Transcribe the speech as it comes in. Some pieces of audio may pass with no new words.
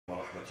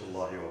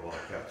الله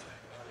وبركاته.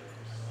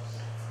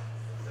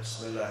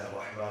 بسم الله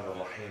الرحمن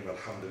الرحيم.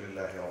 الحمد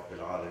لله رب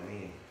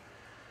العالمين.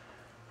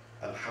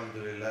 الحمد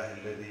لله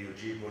الذي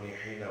يجيبني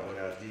حين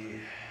أناديه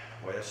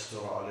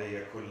ويستر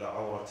علي كل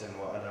عورة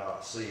وأنا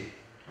أعصيه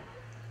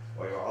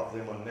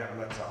ويعظم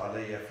النعمة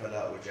علي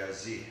فلا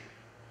أجازيه.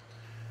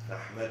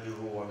 نحمده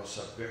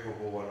ونسبحه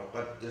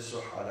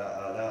ونقدسه على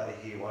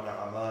آلائه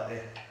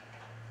ونعمائه،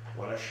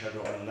 ونشهد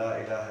أن لا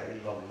إله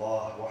إلا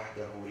الله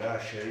وحده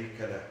لا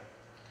شريك له،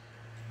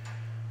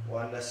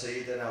 وأن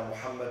سيدنا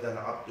محمدا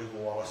عبده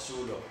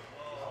ورسوله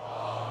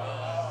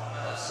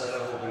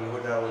أرسله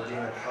بالهدى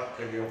ودين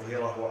الحق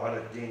ليظهره على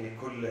الدين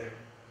كله.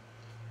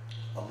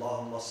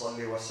 اللهم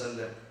صل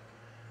وسلم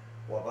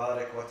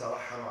وبارك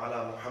وترحم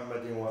على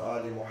محمد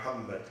وآل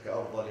محمد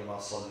كأفضل ما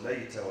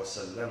صليت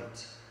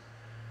وسلمت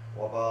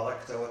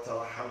وباركت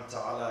وترحمت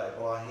على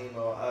إبراهيم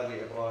وآل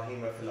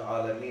إبراهيم في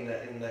العالمين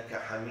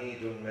إنك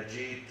حميد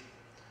مجيد.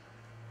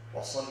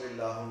 وصل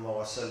اللهم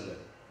وسلم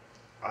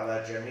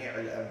على جميع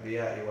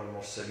الأنبياء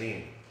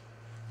والمرسلين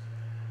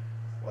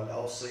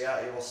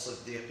والأوصياء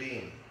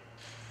والصديقين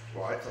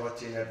وعترة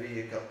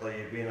نبيك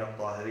الطيبين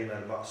الطاهرين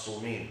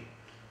المعصومين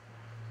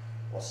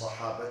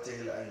وصحابته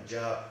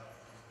الأنجاب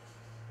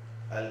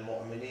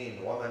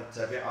المؤمنين ومن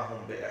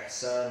تبعهم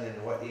بإحسان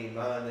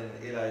وإيمان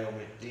إلى يوم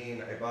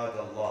الدين. عباد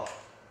الله،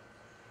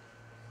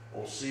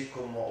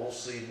 أوصيكم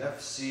وأوصي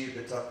نفسي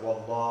بتقوى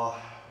الله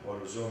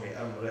ولزوم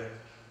أمره.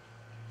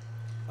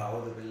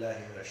 أعوذ بالله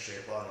من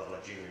الشيطان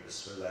الرجيم.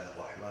 بسم الله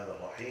الرحمن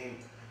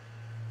الرحيم.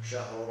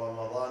 شهر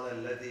رمضان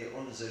الذي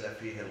أنزل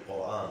فيه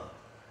القرآن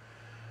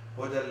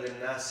هدى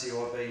للناس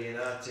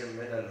وبينات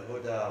من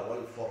الهدى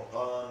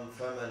والفرقان،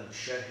 فمن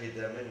شهد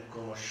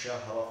منكم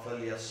الشهر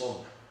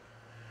فليصمه،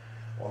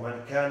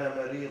 ومن كان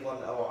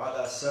مريضا أو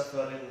على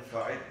سفر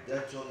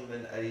فعدة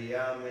من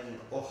أيام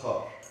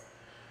أخر،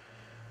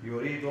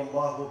 يريد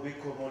الله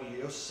بكم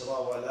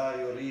اليسر ولا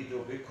يريد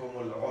بكم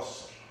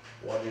العسر،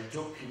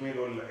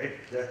 ولتكملوا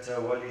العدة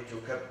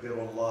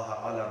ولتكبروا الله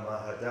على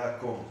ما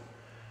هداكم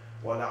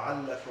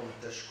ولعلكم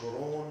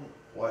تشكرون.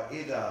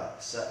 وإذا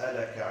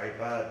سألك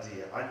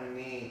عبادي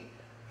عني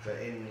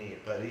فإني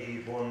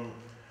قريب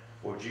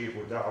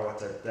أجيب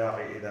دعوة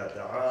الداع إذا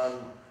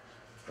دعان،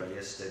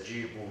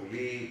 فليستجيبوا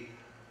لي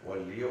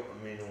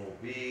وليؤمنوا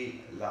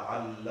بي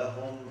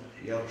لعلهم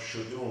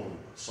يرشدون.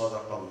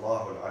 صدق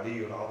الله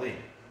العلي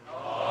العظيم.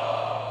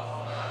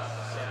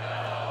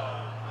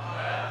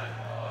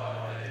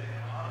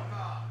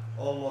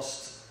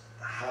 Almost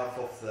half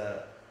of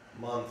the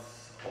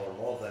month, or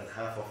more than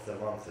half of the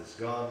month, is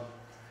gone,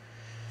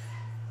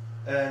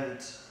 and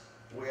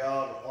we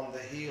are on the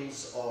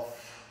heels of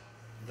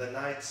the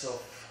nights of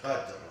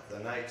Qadr, the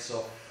nights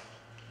of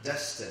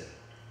destiny,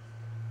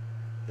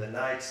 the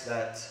nights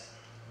that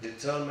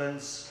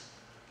determines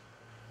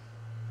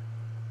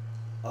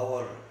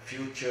our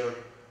future,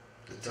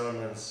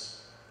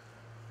 determines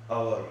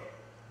our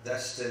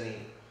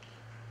destiny,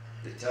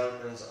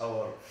 determines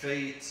our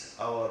fate,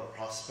 our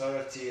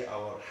prosperity,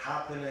 our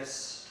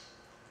happiness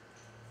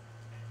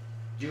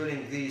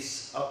during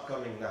these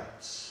upcoming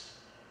nights.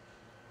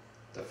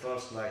 The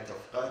first night of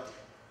Qadr,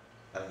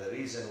 and the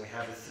reason we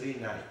have 3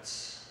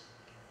 nights.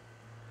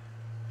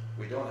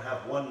 We don't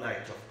have one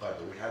night of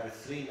Qadr, we have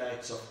 3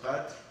 nights of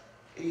Qadr.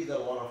 Either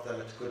one of them,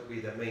 it could be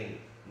the main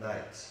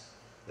night.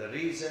 The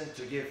reason,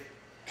 to give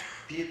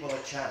people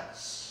a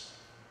chance.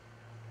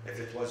 If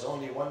it was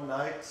only one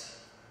night,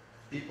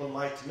 people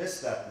might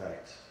miss that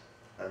night,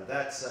 and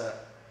that's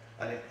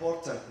an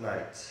important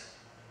night,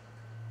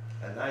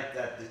 a night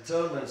that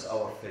determines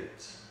our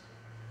fate.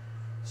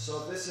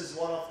 So this is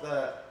one of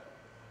the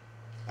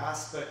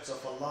aspects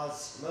of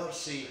Allah's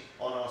mercy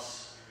on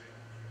us,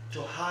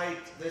 to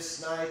hide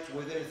this night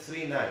within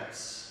 3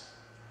 nights.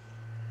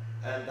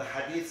 And the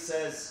hadith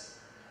says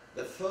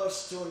the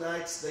first 2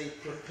 nights they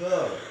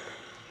prepare.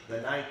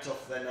 The night of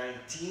the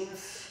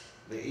 19th,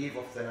 the eve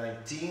of the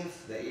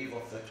 19th, the eve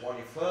of the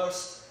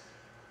 21st,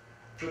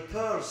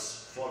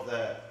 prepares for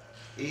the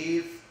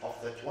eve of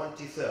the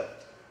 23rd,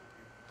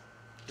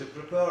 to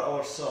prepare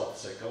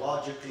ourselves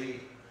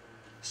psychologically,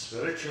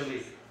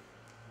 spiritually.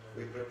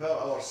 We prepare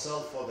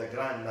ourselves for the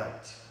grand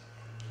night.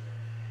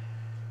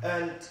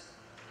 And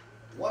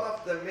one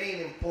of the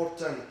main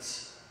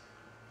important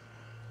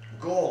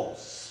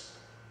goals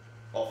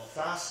of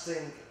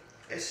fasting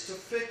is to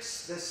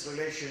fix this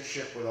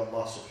relationship with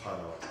Allah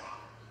subhanahu wa ta'ala,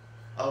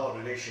 our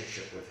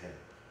relationship with Him.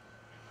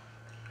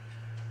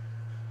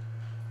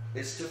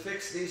 Is to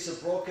fix these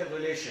broken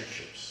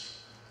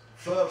relationships.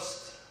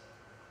 First,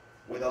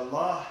 with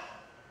Allah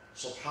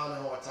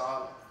subhanahu wa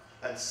ta'ala,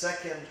 and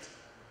second,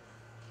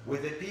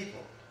 with the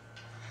people.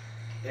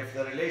 If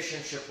the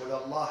relationship with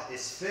Allah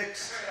is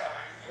fixed,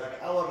 then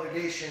our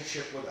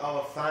relationship with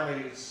our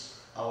families,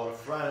 our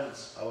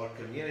friends, our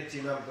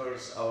community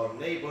members, our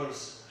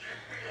neighbors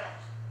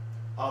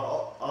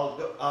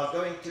are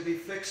going to be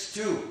fixed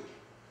too.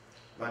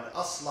 من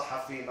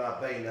أصلح فيما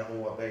بينه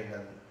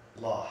وبين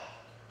الله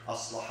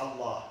أصلح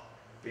الله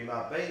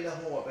بما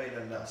بينه وبين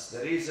الناس.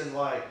 The reason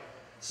why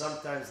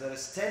sometimes there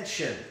is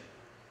tension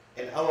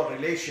in our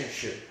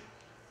relationship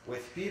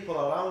with people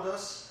around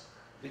us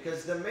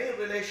because the main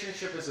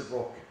relationship is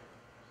broken.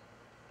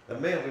 The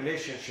main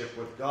relationship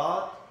with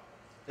God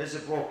is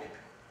broken.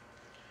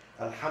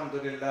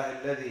 Alhamdulillah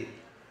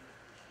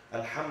alladhi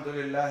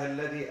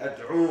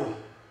ad'uuh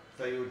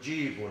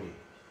fayujibuni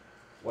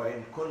wa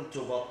in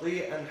kuntu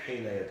bati'an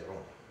hina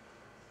yad'uni.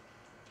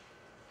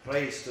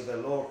 Praise to the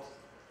Lord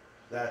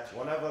that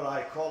whenever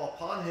I call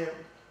upon Him,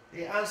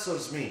 He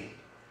answers me.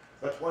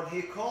 But when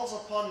He calls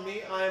upon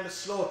me, I am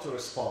slow to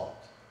respond.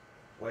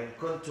 وَإِن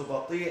كُنْتُ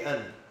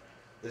بَطِيئًا.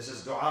 This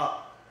is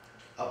dua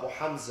Abu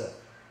Hamza.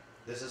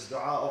 This is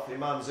dua of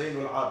Imam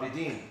Zainul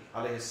Abidin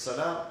alayhi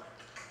salam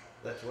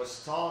that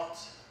was taught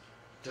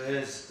to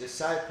his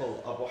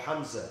disciple Abu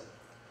Hamza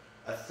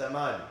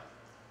al-Thamani,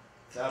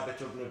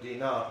 Thabit ibn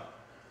Dinar,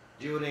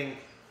 during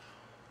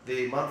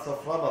the month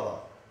of Ramadan.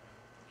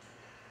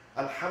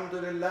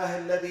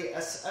 Alhamdulillah alladhi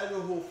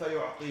as'aluhu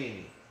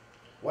fayu'tini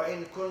wa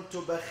in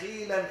kuntu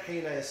bakhilan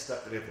hina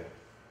yastaqridu.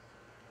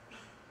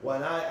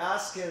 When I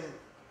ask Him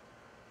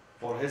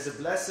for His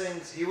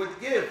blessings, He would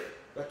give.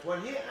 But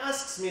when He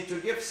asks me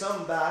to give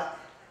some back,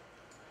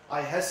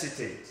 I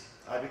hesitate.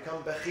 I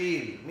become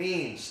bakhil,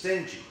 mean,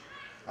 stingy.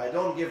 I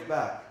don't give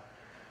back.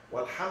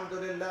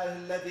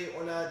 Walhamdulillah alladhi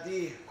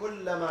unadih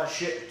kullama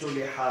shi'tu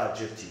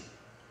lihajati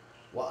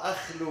wa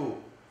akhlu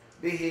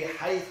bihi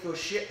haythu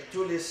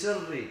shi'tu li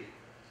sirri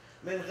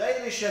min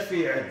ghayri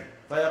shafi'in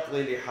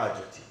fayaqdi li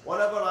hajati.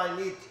 Whenever I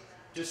need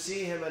to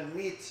see Him and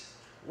meet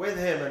with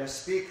Him and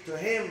speak to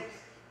Him,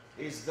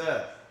 He's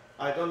there.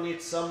 I don't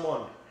need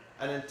someone,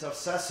 an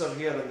intercessor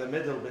here in the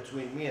middle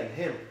between me and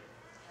Him.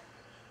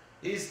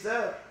 He's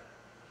there.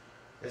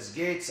 His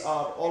gates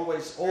are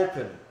always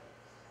open,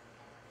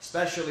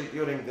 especially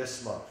during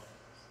this month.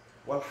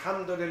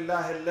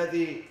 Walhamdulillah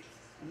alladhi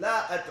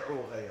la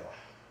ad'u ghayrah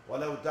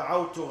walau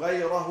da'awtu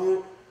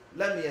ghayrahu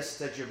lam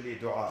yastajib li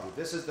du'ai.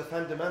 This is the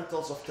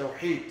fundamentals of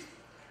Tawheed.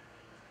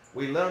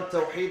 We learn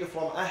Tawheed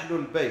from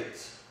Ahlul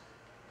Bayt.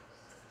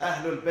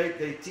 Ahlul Bayt,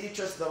 they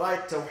teach us the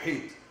right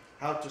Tawheed,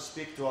 how to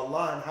speak to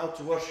Allah and how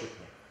to worship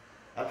Him.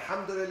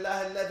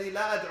 Alhamdulillah alladhi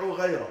la ad'u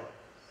ghayrah.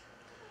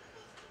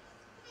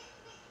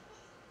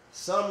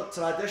 Some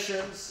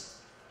traditions,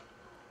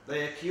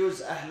 they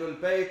accuse Ahlul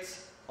Bayt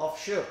of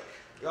shirk.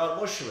 You are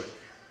mushrik.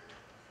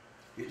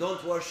 You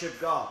don't worship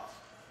God.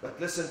 But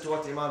listen to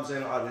what Imam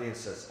Zain al-Abidin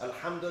says.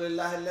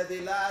 Alhamdulillah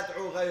alladhi la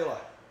ad'u ghayrah.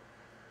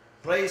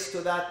 Praise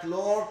to that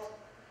Lord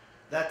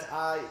that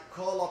I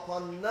call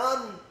upon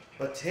none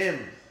but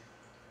Him.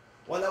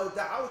 وَلَوْ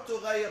دَعَوْتُ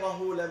غَيْرَهُ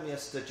لَمْ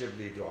يَسْتَجِبْ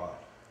لِي دُعَاءٍ.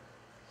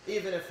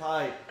 Even if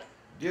I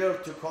dare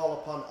to call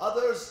upon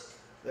others,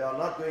 they are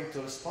not going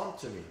to respond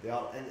to me. They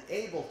are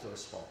unable to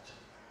respond to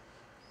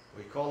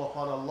me. We call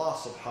upon Allah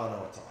subhanahu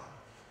wa ta'ala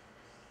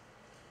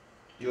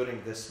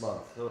during this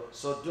month.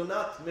 So do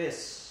not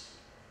miss.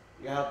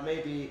 You have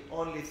maybe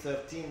only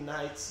 13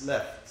 nights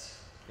left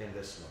in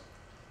this month.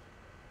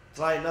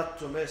 Try not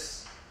to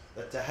miss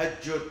the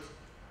tahajjud.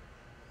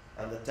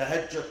 And the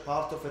tahajjud,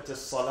 part of it is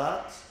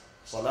salat.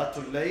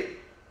 Salatul layl.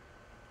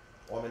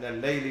 وَمِنَ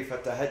اللَّيْلِ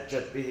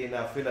فَتَهَجَّدْ بِهِ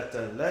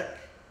نَافِلَةً لَكَ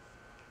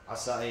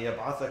عَسَىٰ أَن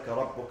يَبْعَثَكَ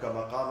رَبُّكَ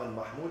مَقَامًا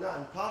مَحْمُودًا.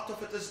 And part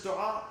of it is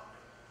dua.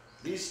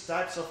 These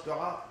types of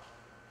dua.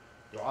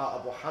 Dua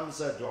Abu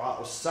Hamza, dua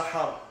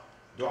al-Sahar,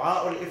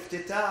 dua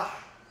al-Iftitah.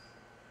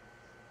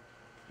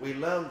 We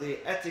learn the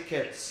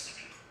etiquettes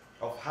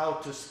of how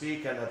to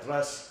speak and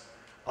address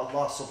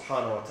Allah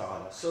subhanahu wa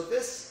ta'ala. So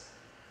this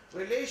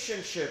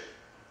relationship,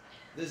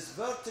 this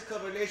vertical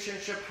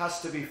relationship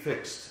has to be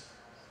fixed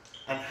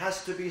and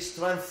has to be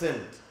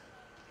strengthened.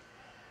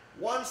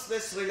 Once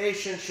this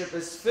relationship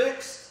is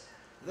fixed,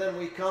 then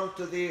we come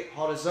to the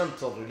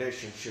horizontal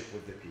relationship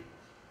with the people.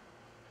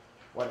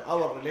 When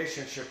our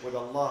relationship with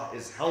Allah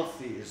is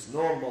healthy, is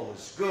normal,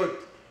 is good,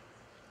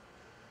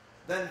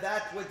 then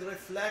that would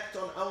reflect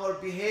on our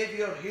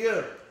behavior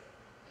here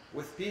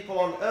with people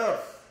on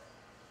earth,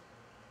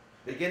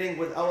 beginning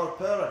with our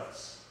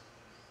parents.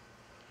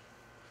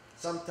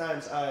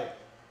 Sometimes I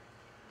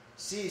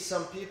see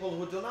some people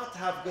who do not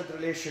have good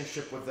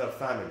relationship with their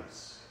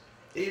families,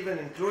 even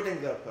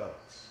including their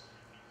parents.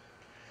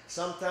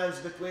 Sometimes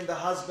between the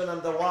husband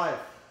and the wife.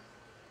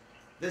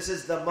 This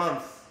is the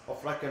month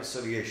of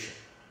reconciliation.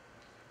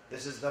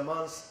 This is the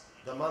month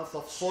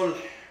of sulh,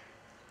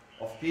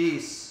 of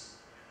peace,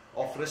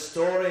 of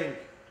restoring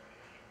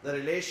the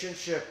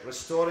relationship,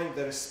 restoring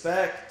the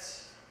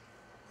respect,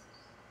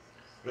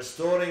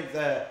 restoring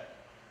the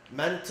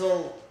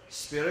mental,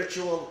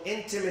 spiritual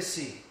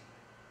intimacy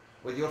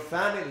with your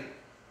family.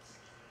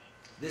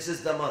 This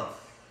is the month.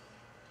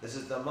 This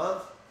is the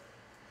month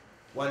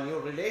when your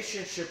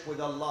relationship with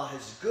Allah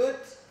is good,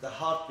 the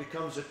heart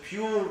becomes a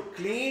pure,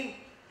 clean,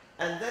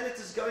 and then it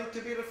is going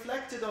to be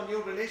reflected on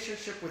your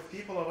relationship with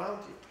people around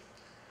you.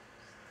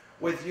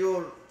 With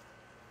your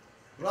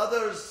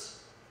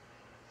brothers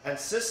and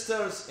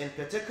sisters, in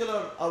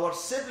particular, our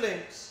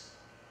siblings,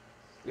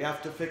 we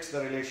have to fix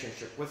the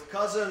relationship. With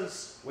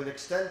cousins, with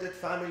extended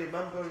family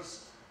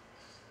members,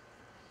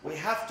 we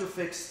have to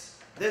fix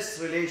this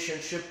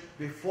relationship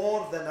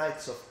before the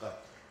nights of Qadr.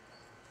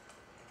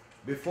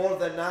 before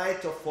the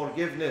night of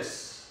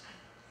forgiveness.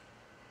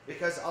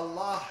 Because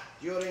Allah,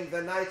 during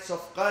the nights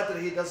of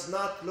Qadr, He does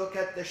not look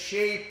at the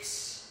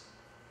shapes.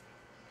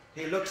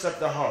 He looks at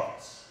the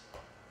hearts.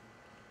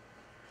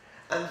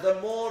 And the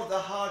more the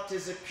heart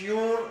is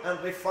pure and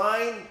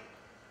refined,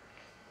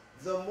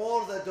 the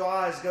more the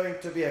dua is going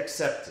to be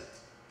accepted.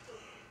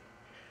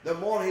 The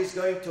more He's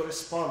going to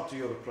respond to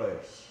your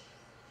prayers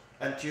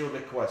and to your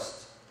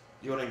request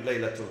during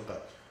Laylatul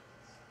Qadr.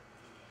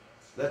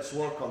 Let's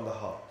work on the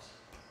heart.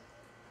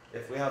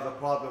 If we have a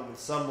problem with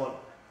someone,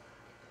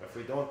 if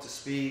we don't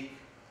speak,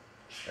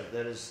 if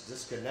there is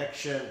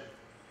disconnection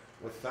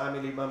with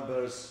family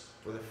members,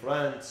 with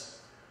friends,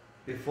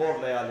 before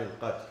Laylatul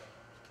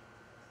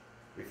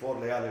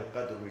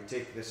Qadr, we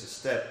take this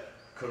step,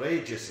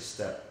 courageous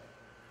step.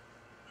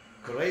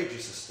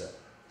 Courageous step.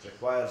 It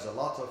requires a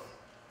lot of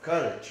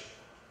courage,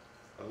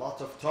 a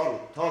lot of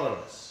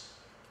tolerance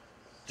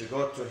to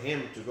go to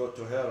him, to go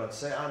to her and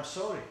say, I'm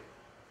sorry.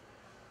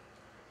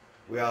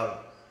 We are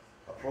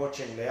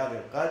approaching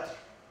Laylatul Qadr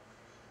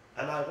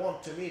and I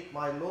want to meet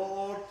my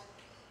Lord.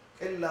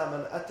 إِلَّا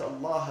مَنْ أَتَى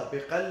اللَّهَ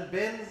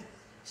بِقَلْبٍ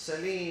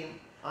سَلِيمٍ.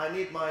 I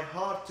need my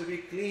heart to be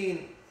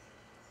clean,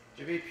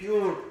 to be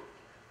pure.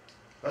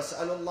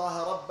 فَاسْأَلُوا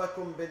اللَّهَ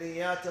رَبَّكُمْ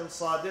بِنِيَّاتٍ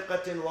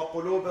صَادِقَةٍ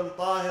وَقُلُوبٍ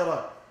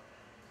طَاهِرَةٍ.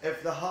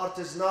 If the heart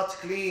is not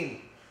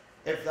clean,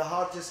 if the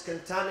heart is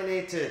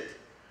contaminated,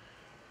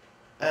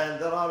 and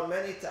there are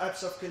many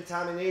types of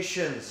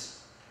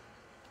contaminations,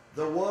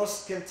 the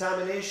worst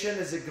contamination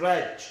is a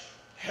grudge,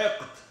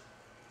 hiqd.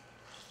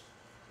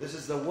 This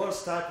is the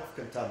worst type of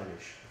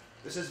contamination.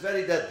 This is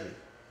very deadly,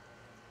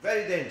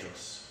 very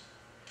dangerous.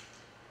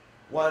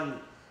 When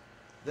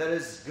there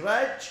is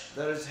grudge,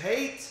 there is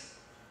hate,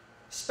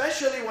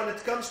 especially when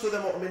it comes to the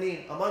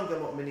mu'mineen, among the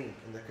mu'mineen,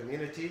 in the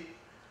community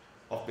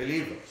of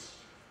believers,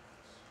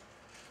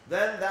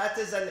 then that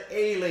is an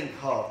ailing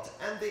heart.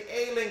 And the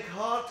ailing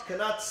heart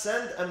cannot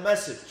send a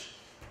message.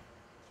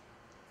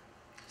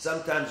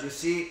 Sometimes you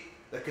see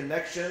the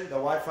connection, the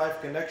Wi-Fi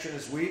connection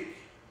is weak.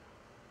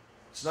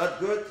 It's not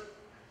good.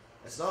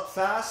 It's not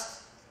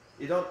fast.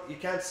 You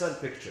can't send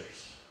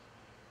pictures.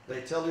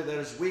 They tell you there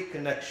is weak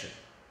connection.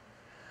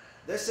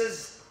 This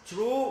is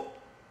true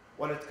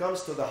when it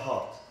comes to the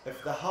heart.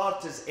 If the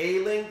heart is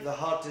ailing, the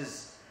heart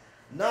is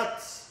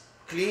not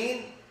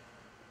clean,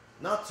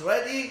 not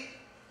ready,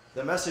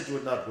 the message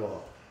would not go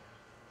up.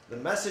 The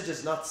message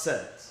is not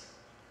sent.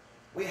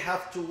 We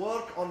have to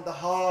work on the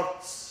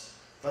hearts.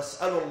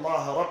 فَاسْأَلُوا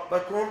اللَّهَ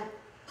رَبَّكُمْ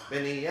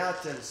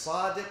بِنِيَّاتٍ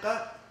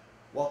صَادِقَةٍ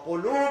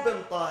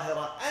وَقُلُوبٍ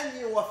طَاهِرَةٍ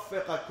أَنْ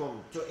يُوَفِّقَكُمْ,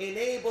 to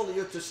enable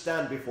you to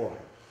stand before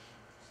Him.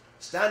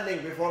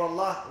 Standing before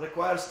Allah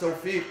requires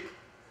tawfiq,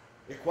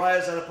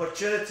 requires an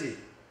opportunity,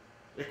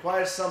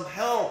 requires some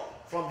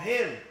help from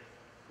Him,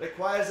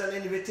 requires an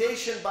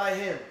invitation by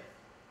Him.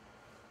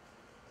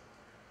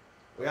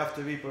 We have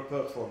to be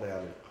prepared for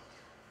Laylatul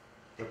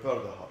Qadr. Prepare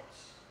the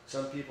hearts.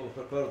 Some people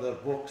prepare their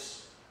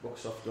books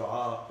of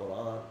dua,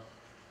 Quran,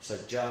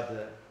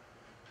 sajjada.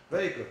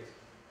 Very good.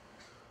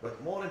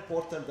 But more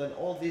important than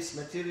all these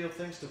material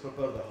things, to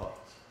prepare the heart.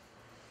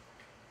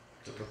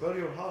 To prepare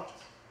your heart.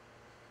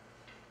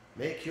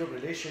 Make your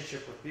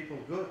relationship with people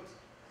good.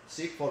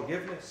 Seek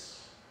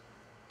forgiveness.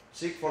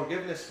 Seek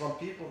forgiveness from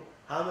people.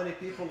 How many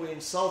people we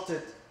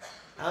insulted?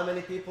 How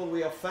many people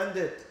we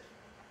offended?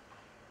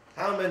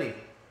 How many?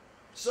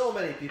 So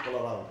many people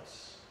around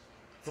us.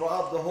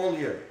 Throughout the whole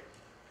year.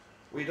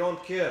 We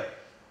don't care.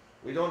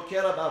 We don't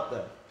care about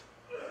them.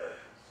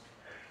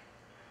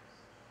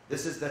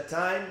 This is the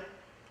time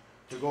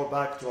to go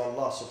back to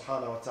Allah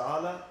subhanahu wa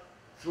ta'ala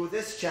through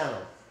this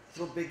channel.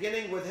 Through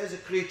beginning with His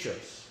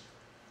creatures.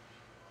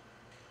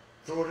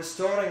 Through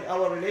restoring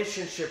our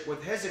relationship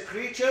with His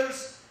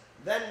creatures,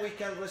 then we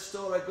can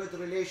restore a good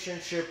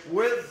relationship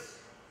with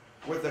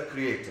the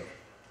Creator.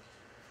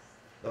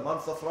 The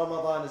month of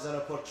Ramadan is an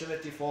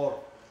opportunity for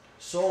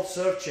soul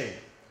searching,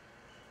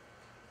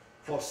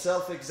 for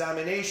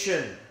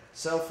self-examination,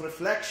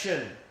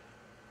 self-reflection.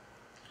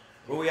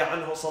 روي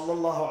عنه صلى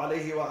الله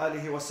عليه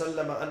وآله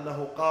وسلم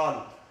أنه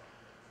قال: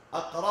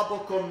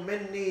 أقربكم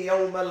مني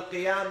يوم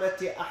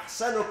القيامة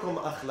أحسنكم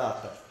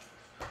أخلاقا.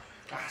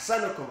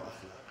 أحسنكم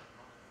أخلاقا.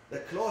 The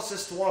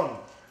closest one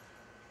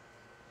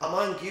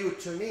among you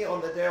to me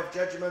on the day of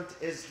judgment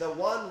is the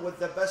one with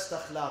the best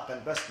akhlaq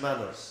and best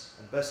manners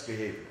and best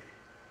behavior.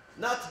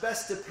 Not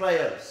best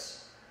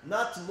prayers,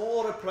 not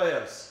more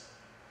prayers.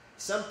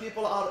 Some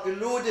people are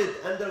eluded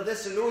under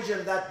this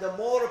illusion that the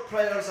more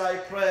prayers I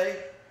pray,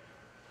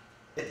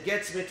 it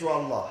gets me to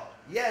Allah.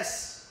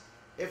 Yes,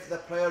 if the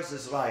prayers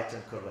is right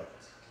and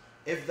correct.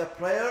 If the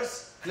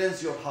prayers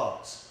cleanse your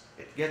hearts,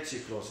 it gets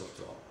you closer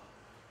to Allah.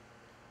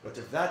 But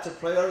if that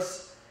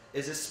prayers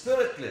is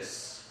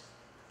spiritless,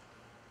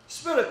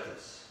 فَوَيْلٌ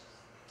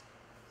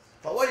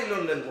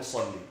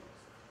لِلْمُصَلِّينَ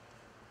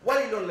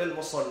وَيْلٌ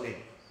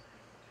لِلْمُصَلِّينَ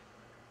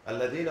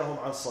الَّذِينَ هُمْ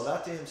عَنْ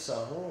صَلَاتِهِمْ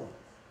سَاهُونَ.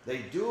 They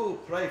do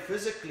pray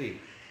physically,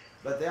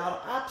 but they are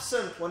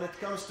absent when it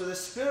comes to the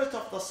spirit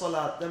of the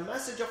salat, the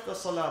message of the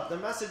salat, the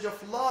message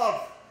of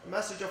love, the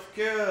message of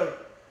care,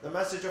 the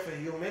message of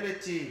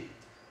humility,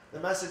 the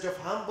message of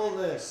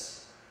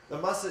humbleness, the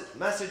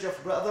message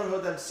of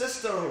brotherhood and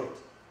sisterhood.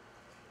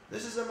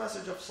 This is the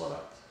message of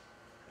salat.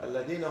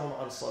 الذين هم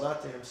عن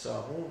صلاتهم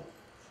ساهون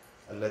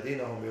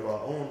الذين هم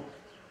يراءون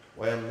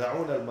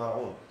ويمنعون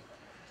الماعون.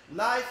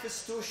 Life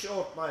is too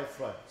short, my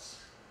friends.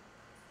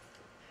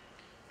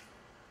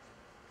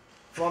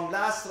 From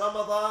last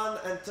Ramadan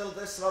until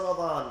this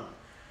Ramadan,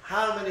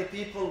 how many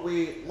people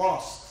we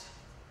lost?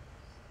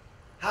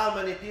 How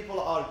many people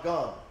are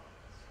gone?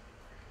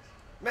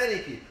 Many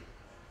people.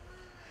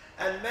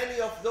 And many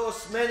of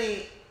those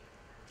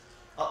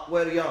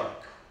were young.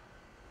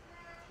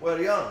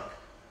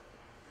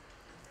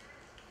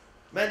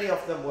 Many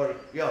of them were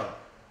young,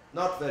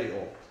 not very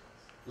old.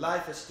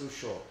 Life is too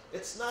short.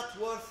 It's not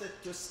worth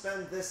it to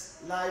spend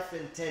this life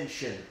in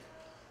tension.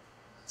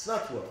 It's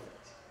not worth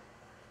it.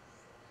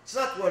 It's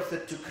not worth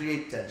it to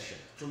create tension,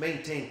 to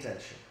maintain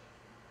tension.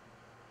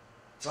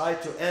 Try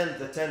to end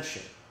the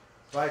tension.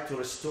 Try to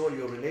restore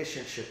your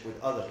relationship with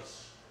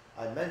others.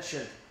 I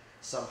mentioned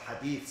some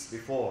hadiths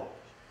before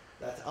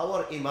that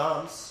our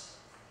imams,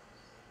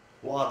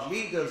 who are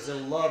leaders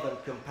in love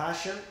and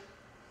compassion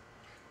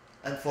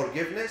and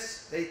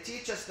forgiveness, they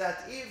teach us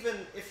that even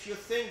if you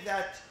think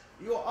that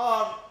you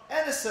are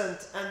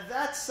innocent and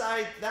that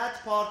side,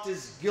 that part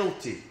is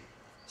guilty,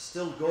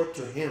 still go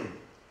to him,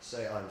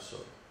 say, I'm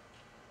sorry.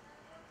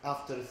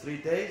 After 3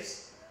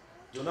 days,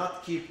 do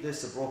not keep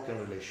this a broken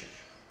relationship.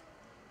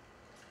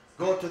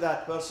 Go to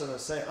that person and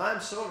say,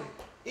 I'm sorry,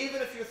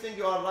 even if you think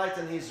you are right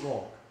and he's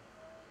wrong.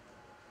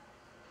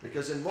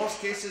 Because in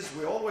most cases,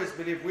 we always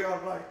believe we are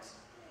right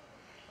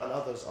and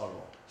others are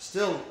wrong.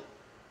 Still,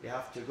 you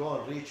have to go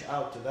and reach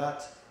out to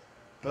that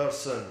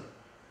person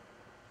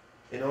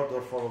in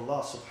order for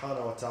Allah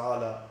subhanahu wa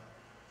ta'ala.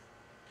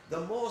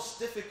 The most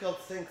difficult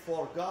thing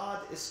for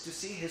God is to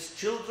see His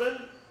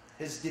children,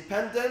 His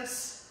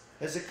dependents,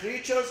 His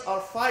creatures are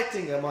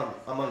fighting among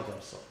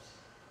themselves.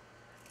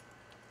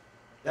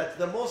 That's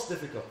the most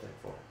difficult thing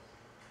for Him.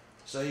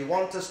 So He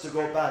wants us to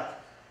go back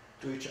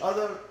to each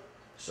other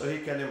so He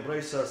can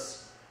embrace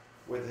us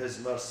with His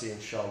mercy,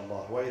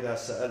 inshallah. وَإِذَا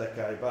سَأَلَكَ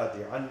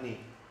عِبَادِي عَنِّي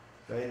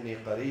فإني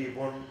قريب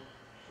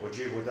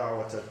أجيب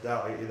دعوة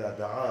الداعي إذا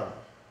دعان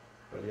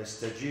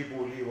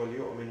فليستجيبوا لي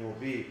وليؤمنوا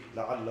بي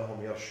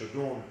لعلهم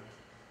يرشدون.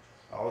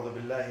 أعوذ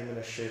بالله من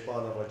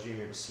الشيطان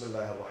الرجيم. بسم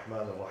الله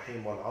الرحمن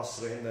الرحيم.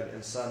 والعصر إن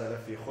الإنسان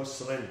لفي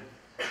خسر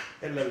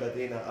إلا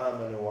الذين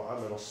آمنوا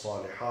وعملوا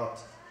الصالحات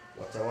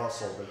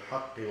وتواصوا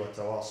بالحق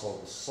وتواصوا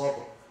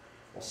بالصبر.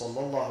 وصلى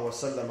الله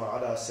وسلم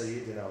على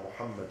سيدنا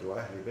محمد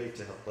وأهل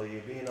بيته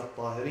الطيبين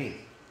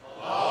الطاهرين.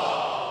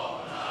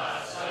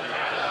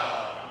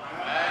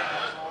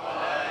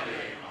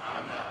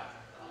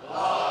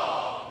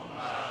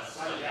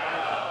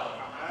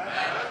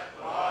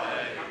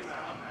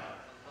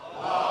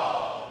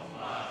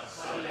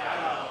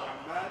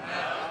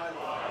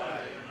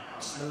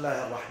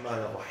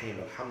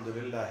 الحمد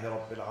لله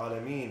رب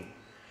العالمين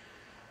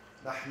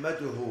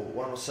نحمده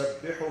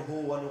ونسبحه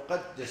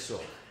ونقدسه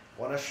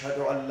ونشهد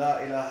أن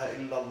لا إله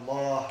إلا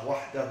الله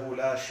وحده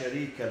لا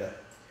شريك له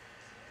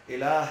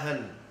إلها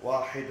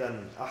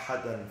واحدا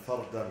أحدا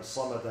فردا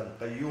صمدا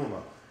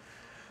قيوما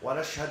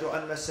ونشهد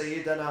أن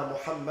سيدنا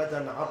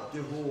محمدا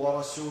عبده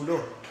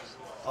ورسوله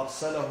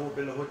أرسله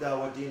بالهدى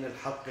ودين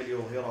الحق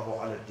ليظهره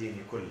على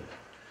الدين كله.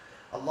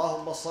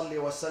 اللهم صل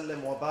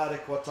وسلم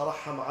وبارك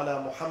وترحم على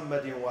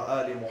محمد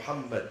وآل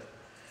محمد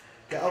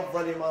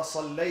كأفضل ما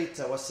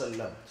صليت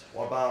وسلمت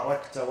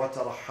وباركت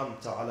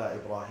وترحمت على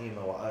إبراهيم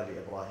وآل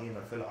إبراهيم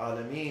في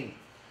العالمين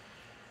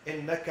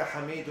إنك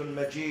حميد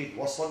مجيد.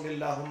 وصل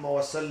اللهم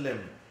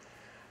وسلم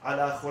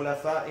على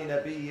خلفاء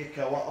نبيك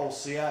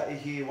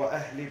وأوصيائه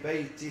وأهل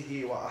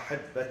بيته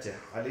وأحبته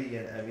علي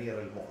أمير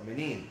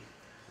المؤمنين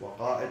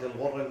وقائد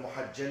الغر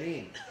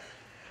المحجلين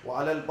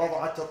وعلى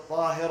البضعة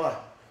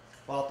الطاهرة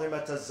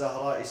فاطمة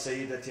الزهراء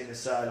سيدة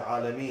نساء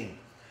العالمين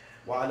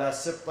وعلى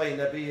سبطي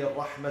نبي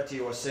الرحمة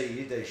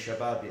وسيدي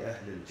شباب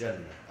أهل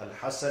الجنة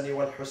الحسن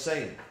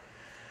والحسين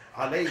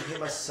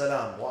عليهما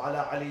السلام وعلى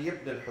علي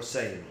بن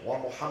الحسين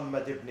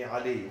ومحمد بن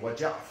علي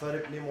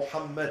وجعفر بن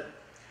محمد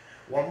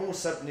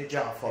وموسى بن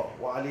جعفر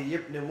وعلي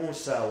بن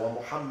موسى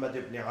ومحمد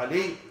بن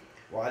علي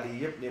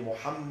وعلي بن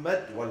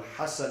محمد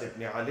والحسن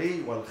بن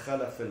علي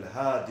والخلف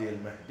الهادي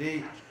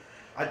المهدي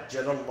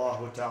عجل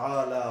الله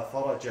تعالى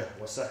فرجه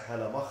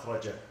وسهل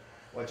مخرجه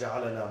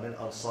وجعلنا من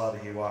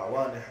أنصاره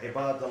وأعوانه.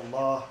 عباد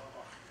الله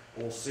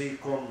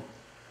أوصيكم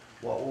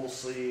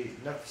وأوصي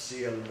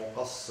نفسي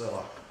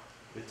المقصرة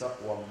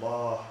بتقوى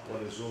الله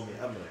ولزوم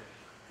أمره.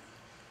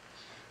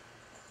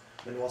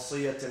 من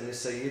وصية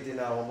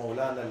لسيدنا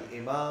ومولانا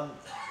الإمام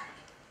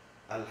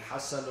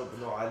الحسن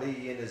بن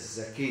علي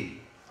الزكي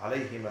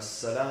عليهما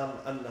السلام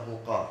أنه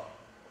قال: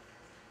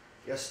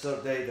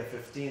 Yesterday, the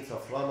 15th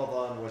of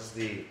Ramadan, was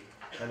the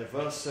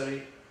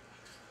anniversary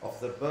of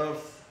the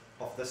birth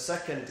of the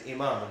second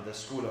Imam in the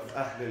school of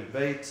Ahlul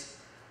Bayt,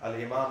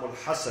 Al-Imam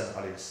Al-Hasan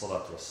alayhi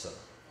salatu wassalam.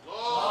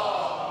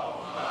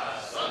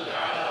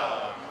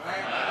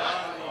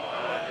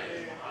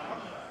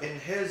 In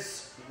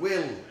his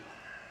will,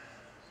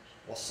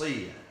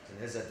 wasiyah, in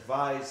his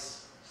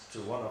advice, to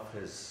one of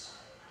his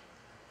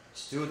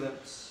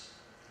students.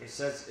 He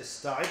says,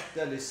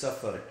 "Ista'idda li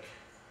safarik."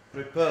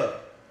 Prepare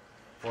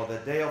for the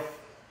day of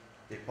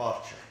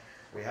departure.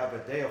 We have a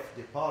day of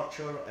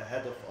departure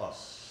ahead of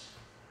us.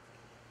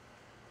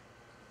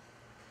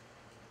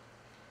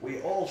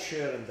 We all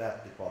share in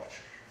that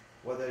departure,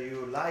 whether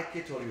you like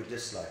it or you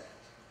dislike it.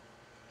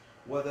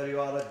 Whether you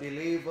are a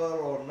believer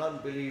or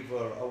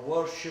non-believer, a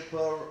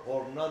worshipper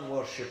or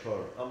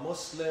non-worshipper, a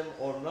Muslim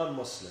or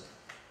non-Muslim.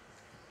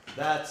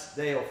 That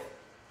day of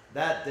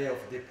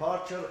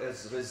departure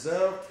is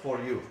reserved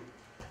for you.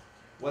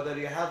 Whether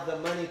you have the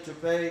money to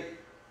pay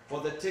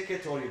for the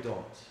ticket or you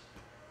don't.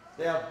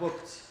 They have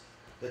booked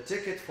the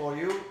ticket for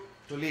you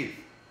to leave.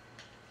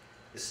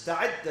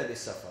 استعد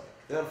لسفرك.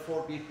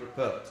 Therefore be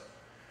prepared.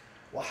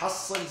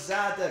 وحصل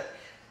زادك.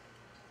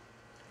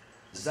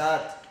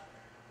 Zad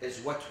is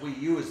what we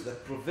use, the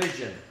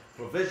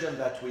provision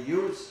that we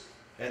use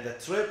in the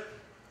trip.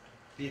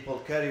 People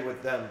carry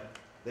with them.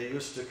 They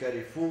used to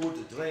carry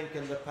food, drink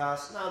in the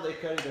past. Now they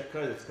carry the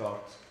credit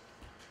card.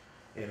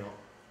 You know,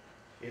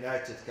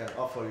 United can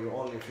offer you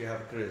only if you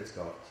have a credit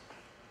card.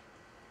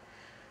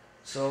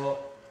 So,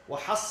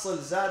 وحصل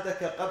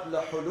زادك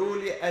قبل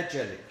حلول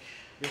أجلك.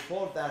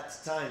 Before that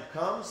time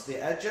comes, the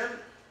ajal,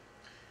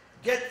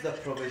 get the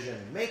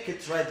provision, make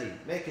it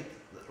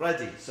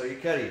ready, so you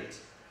carry it.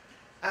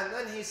 And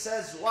then he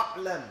says,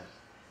 وَاعْلَمْ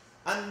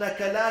أَنَّكَ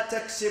لَا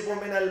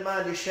تَكْسِبُ مِنَ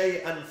الْمَالِ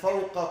شَيْئًا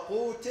فَوْقَ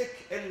قُوتِكَ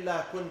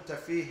إِلَّا كُنْتَ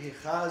فِيهِ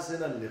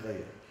خَازِنًا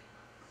لِغَيْرِكَ.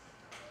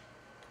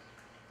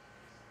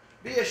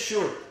 Be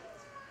assured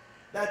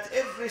that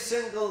every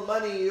single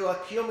money you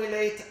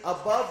accumulate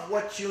above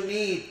what you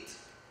need,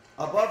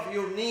 above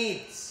your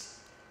needs,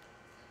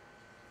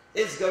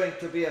 is going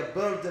to be a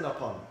burden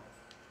upon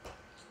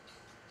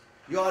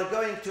you. You are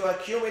going to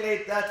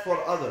accumulate that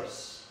for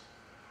others.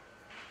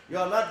 You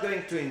are not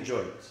going to enjoy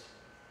it.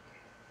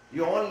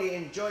 You only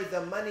enjoy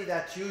the money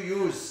that you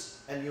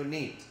use and you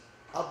need.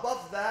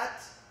 Above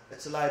that,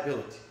 it's a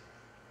liability.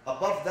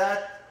 Above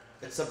that,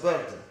 it's a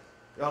burden.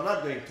 You are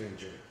not going to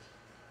enjoy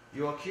it.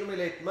 You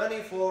accumulate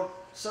money for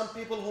some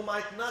people who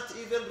might not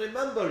even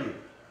remember you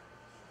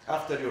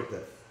after your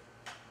death.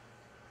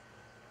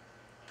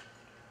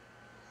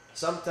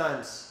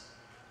 Sometimes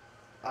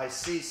I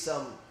see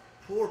some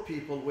poor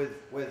people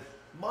with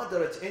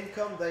moderate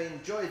income. They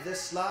enjoy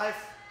this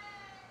life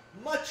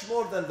much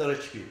more than the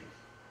rich people.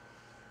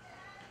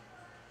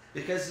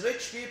 Because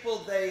rich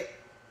people, they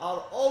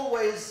are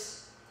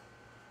always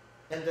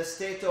in the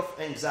state of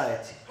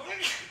anxiety.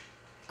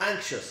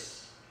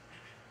 Anxious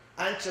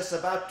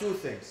about two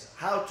things: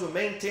 how to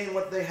maintain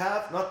what they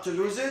have, not to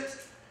lose it,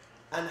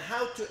 and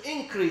how to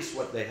increase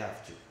what they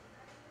have to.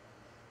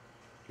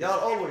 They are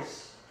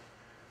always.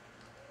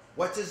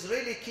 What is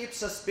really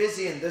keeps us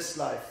busy in this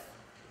life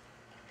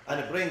and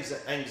it brings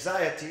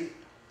anxiety,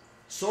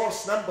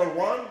 source number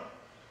one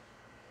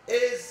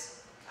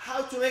is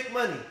how to make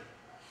money.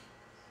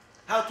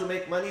 How to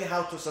make money,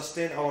 how to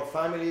sustain our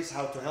families,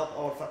 how to help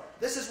our families.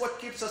 This is what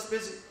keeps us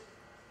busy.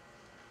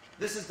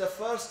 This is the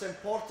first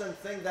important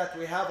thing that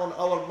we have on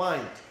our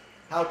mind.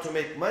 How to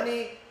make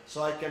money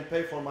so I can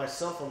pay for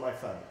myself and my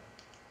family.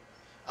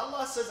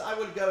 Allah says, I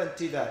will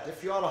guarantee that.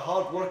 If you are a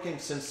hard-working,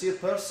 sincere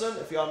person,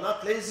 if you are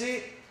not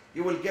lazy,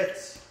 you will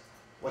get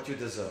what you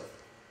deserve.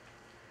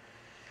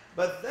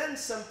 But then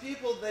some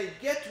people, they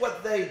get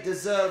what they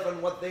deserve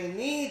and what they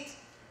need,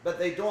 but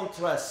they don't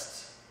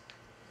rest.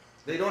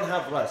 They don't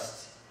have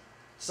rest.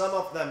 Some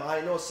of them,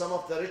 I know some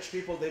of the rich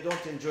people, they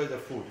don't enjoy their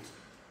food.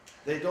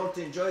 They don't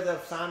enjoy their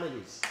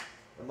families.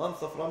 The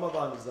month of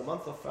Ramadan is the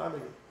month of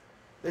family.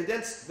 They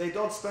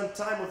don't spend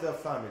time with their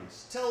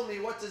families. Tell me,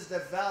 what is the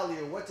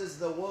value, what is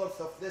the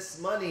worth of this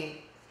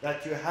money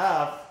that you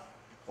have,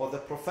 or the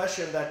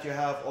profession that you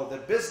have, or the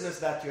business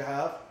that you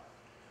have,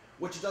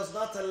 which does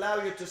not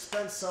allow you to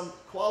spend some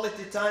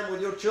quality time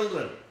with your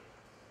children,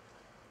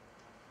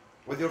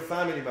 with your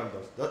family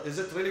members? Is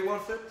it really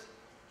worth it?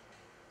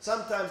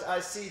 Sometimes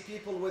I see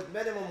people with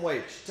minimum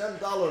wage,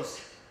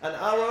 $10 an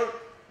hour,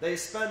 they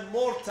spend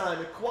more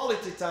time,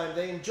 quality time,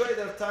 they enjoy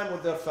their time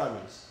with their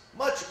families,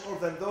 much more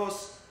than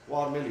those who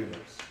are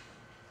millionaires.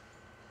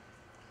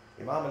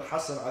 Imam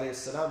Al-Hassan alayhi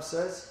salam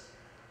says,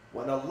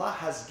 when Allah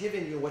has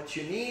given you what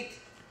you need,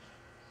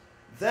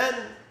 then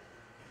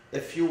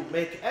if you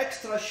make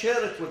extra,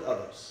 share it with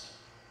others.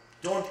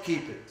 Don't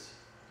keep it.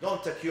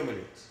 Don't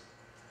accumulate.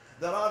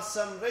 There are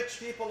some rich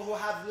people who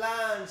have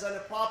lands and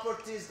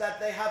properties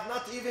that they have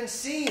not even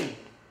seen.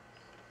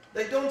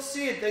 They don't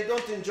see it, they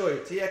don't enjoy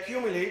it. He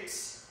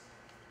accumulates,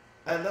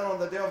 and then on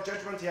the day of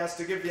judgment he has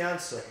to give the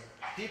answer.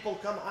 People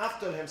come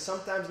after him,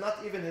 sometimes not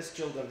even his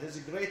children, his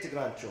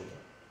great-grandchildren.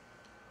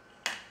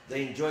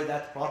 They enjoy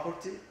that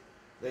property,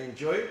 they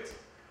enjoy it,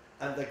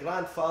 and the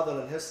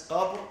grandfather in his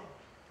qabr,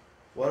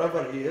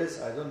 wherever he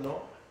is, I don't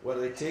know, where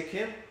they take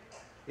him,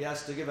 he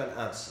has to give an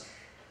answer.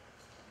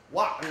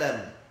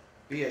 وَاعْلَمْ,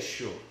 be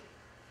assured,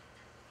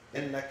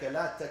 إِنَّكَ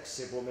لَا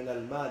تَكْسِبُ مِنَ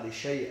الْمَالِ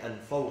شَيْئًا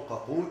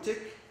فَوْقَ قُوتِكَ.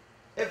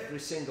 Every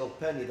single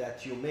penny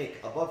that you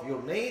make above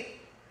your need,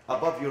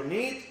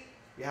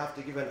 you have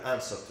to give an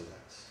answer to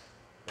that.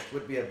 it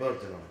would be a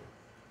burden on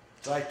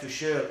you. Try to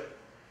share,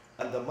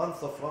 and the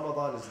month of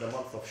Ramadan is the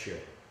month of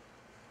share.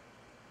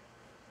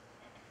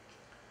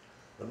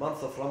 The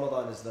month of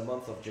Ramadan is the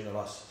month of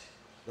generosity,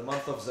 the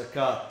month of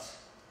zakat,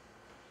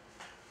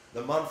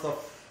 the month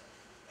of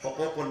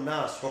حقوق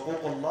الناس,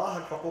 حقوق الله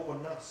and حقوق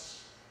الناس.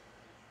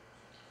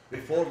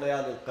 Before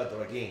Layal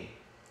al-Qadr again,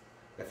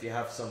 if you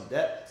have some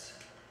debt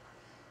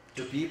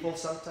to people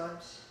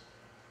sometimes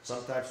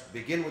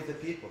begin with the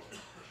people.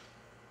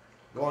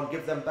 Go and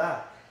give them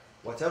back.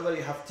 Whatever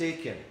you have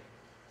taken,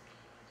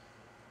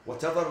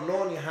 whatever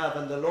loan you have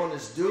and the loan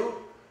is due,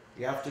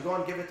 you have to go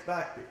and give it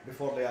back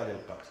before Layal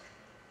al-Qadr.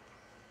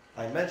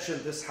 I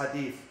mentioned this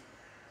hadith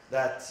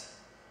that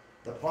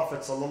the Prophet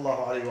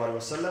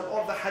ﷺ,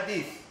 or the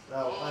hadith,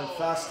 now I'm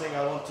fasting,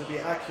 I want to be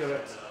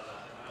accurate.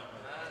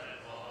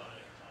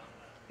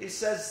 He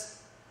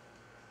says,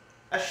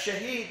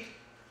 Ash-Shaheed,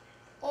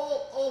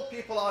 all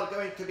people are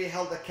going to be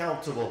held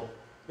accountable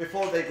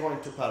before they go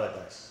into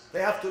paradise.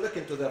 They have to look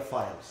into their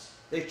files.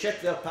 They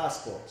check their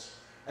passports,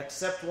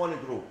 except one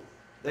group.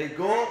 They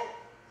go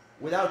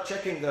without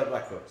checking their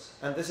records.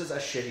 And this is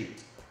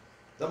Ash-Shaheed.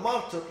 The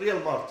martyr, real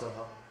martyr,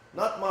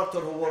 not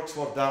martyr who works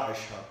for Daesh.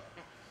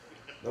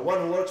 The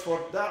one who works for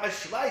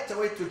Daesh right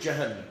away to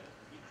Jahannam.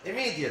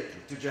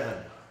 Immediately to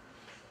Jahannam.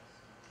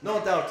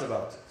 No doubt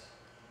about it.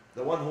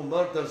 The one who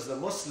murders the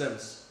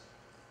Muslims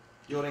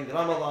during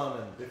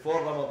Ramadan and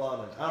before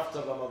Ramadan and after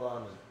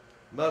Ramadan, and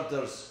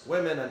murders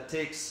women and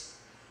takes.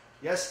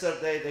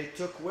 Yesterday they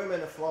took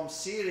women from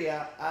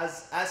Syria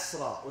as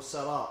Asra,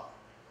 Usara,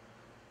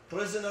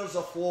 prisoners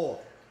of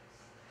war.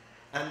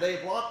 And they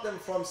brought them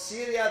from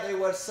Syria, they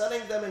were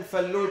selling them in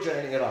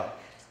Fallujah in Iraq.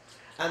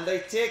 And they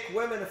take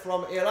women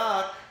from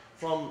Iraq,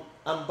 from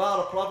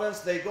Anbar province,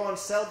 they go and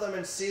sell them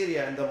in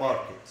Syria in the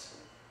market.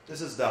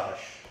 This is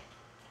Daesh.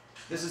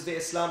 This is the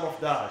Islam of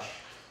Daesh.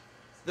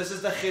 This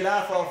is the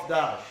Khilafah of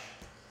Daesh.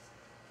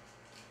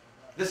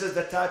 This is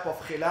the type of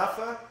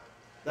Khilafah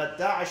that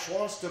Daesh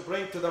wants to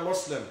bring to the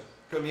Muslim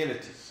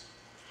communities.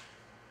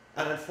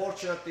 And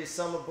unfortunately,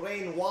 some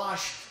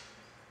brainwashed,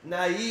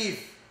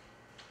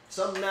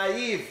 some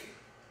naive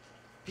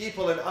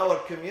people in our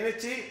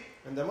community,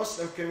 in the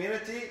Muslim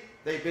community,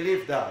 they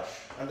believe Daesh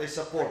and they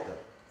support them.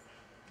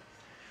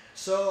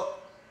 So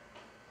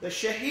the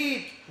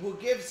Shaheed who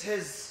gives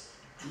his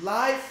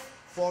life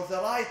for the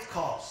right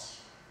cause,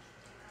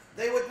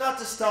 they would not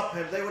stop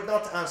him, they would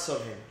not answer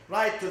him,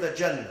 right to the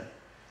Jannah.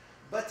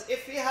 But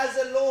if he has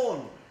a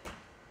loan,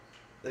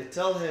 they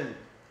tell him,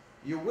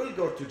 you will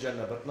go to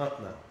Jannah, but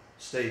not now.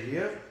 Stay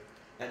here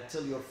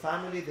until your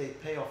family, they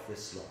pay off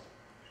this loan.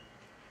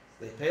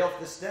 They pay off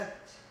this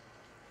debt.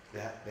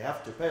 They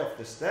have to pay off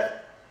this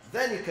debt,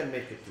 then you can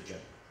make it to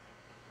Jannah.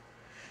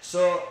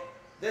 So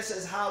this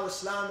is how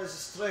Islam is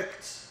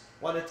strict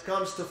when it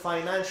comes to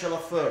financial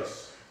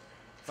affairs,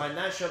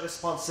 financial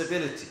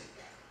responsibility.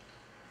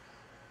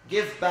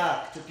 Give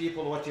back to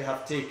people what you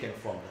have taken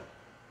from them.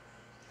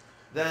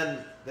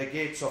 Then the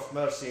gates of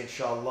mercy,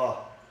 inshallah,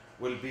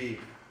 will be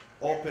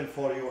open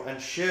for you,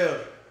 and share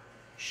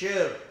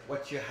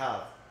what you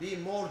have. Be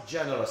more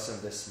generous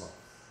in this month.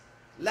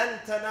 لَن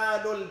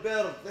تَنَالُوا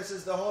الْبِرَّ. This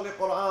is the Holy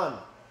Quran.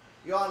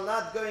 You are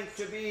not going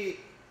to be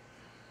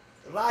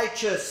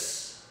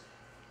righteous.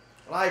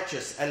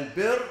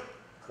 Al-birr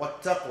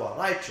wa-taqwa.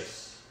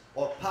 Righteous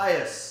or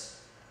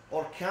pious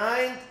or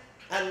kind,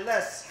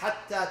 unless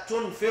حَتَّى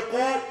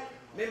تُنْفِقُوا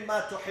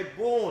مِمَّا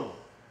تُحِبُّونَ.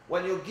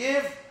 When you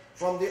give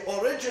from the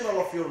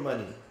original of your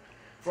money,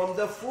 from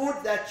the food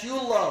that you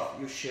love,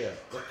 you share.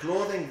 The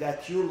clothing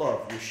that you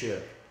love, you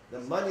share. The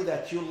money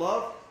that you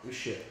love, you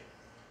share.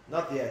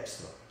 Not the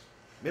extra.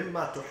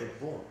 مِمَّا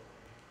تُحِبُّونَ.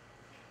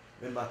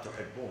 مِمَّا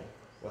تُحِبُّونَ.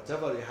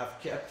 Whatever you have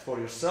kept for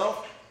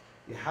yourself,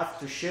 you have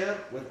to share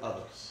with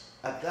others.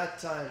 At that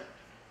time,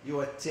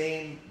 you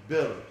attain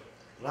birr,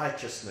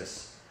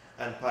 righteousness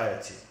and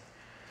piety.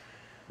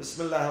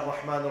 بسم الله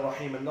الرحمن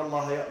الرحيم. إن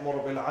الله يأمر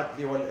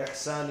بالعدل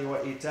والإحسان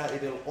وإيتاء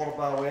ذي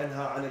القربى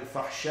وينهى عن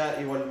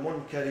الفحشاء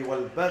والمنكر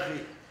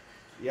والبغي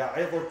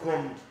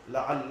يعظكم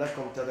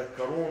لعلكم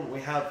تذكرون.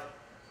 We have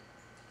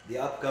the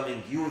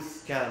upcoming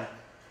youth camp.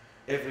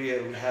 Every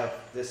year we have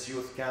this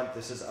youth camp.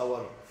 This is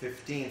our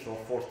 15th or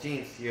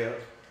 14th year,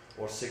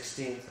 or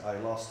 16th, I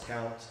lost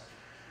count.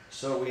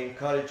 So we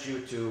encourage you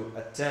to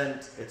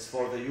attend. It's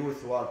for the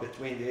youth who are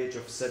between the age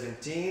of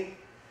 17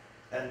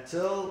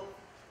 until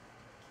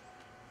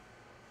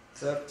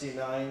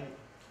 39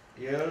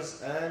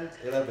 years and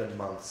 11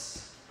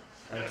 months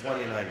and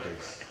 29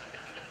 days.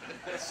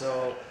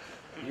 So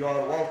you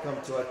are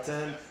welcome to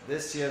attend.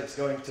 This year it's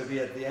going to be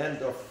at the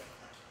end of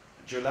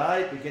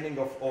July, beginning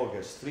of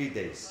August, 3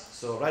 days.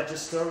 So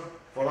register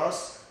for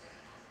us,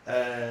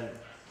 and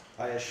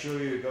I assure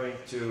you you're going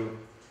to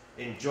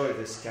enjoy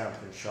this camp,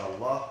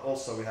 inshallah.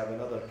 Also, we have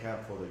another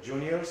camp for the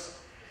juniors.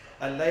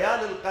 And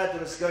Layal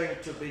al-Qadr is going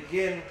to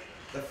begin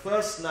the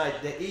first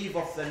night, the eve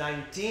of the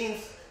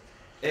 19th,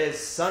 is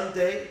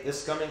Sunday,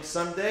 this coming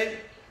Sunday,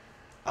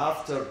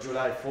 after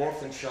July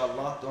 4th,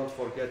 inshallah. Don't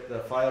forget the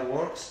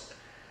fireworks.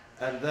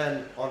 And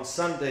then on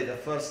Sunday, the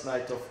first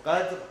night of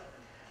Qadr,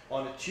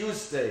 on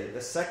Tuesday,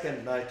 the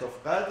second night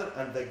of Qadr,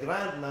 and the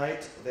grand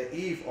night, the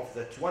eve of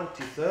the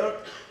 23rd,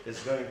 is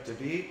going to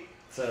be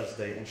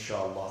Thursday,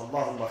 inshallah.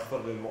 Allahumma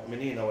aghfir lil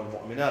mu'minina wal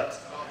mu'minat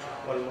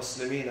wal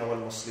muslimina wal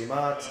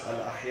muslimat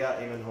al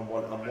ahya'i minhum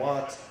wal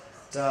amwat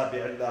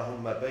tabi'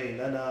 Allahumma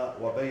baynana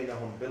wa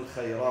baynahum bil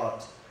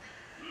khayrat.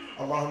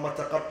 اللهم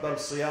تقبل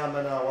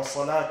صيامنا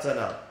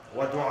وصلاتنا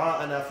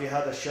ودعاءنا في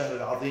هذا الشهر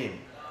العظيم.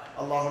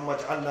 اللهم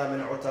اجعلنا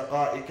من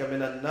عتقائك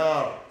من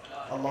النار.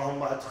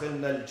 اللهم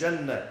أدخلنا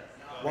الجنة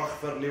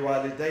واغفر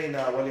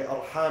لوالدينا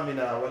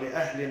ولأرحامنا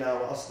ولأهلنا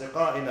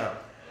وأصدقائنا.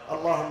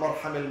 اللهم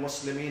ارحم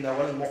المسلمين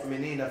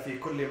والمؤمنين في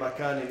كل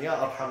مكان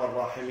يا أرحم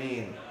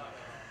الراحمين.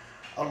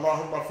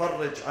 اللهم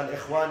فرج عن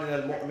إخواننا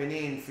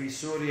المؤمنين في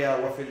سوريا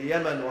وفي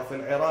اليمن وفي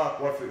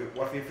العراق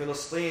وفي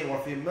فلسطين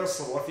وفي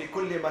مصر وفي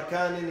كل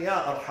مكان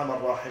يا أرحم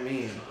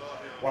الراحمين.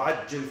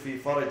 وعجل في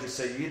فرج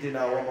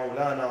سيدنا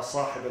ومولانا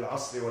صاحب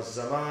العصر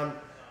والزمان.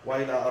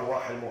 وإلى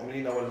أرواح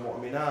المؤمنين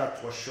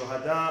والمؤمنات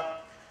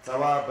والشهداء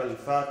ثواب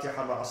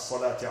الفاتحة مع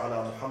الصلاة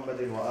على محمد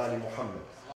وآل محمد.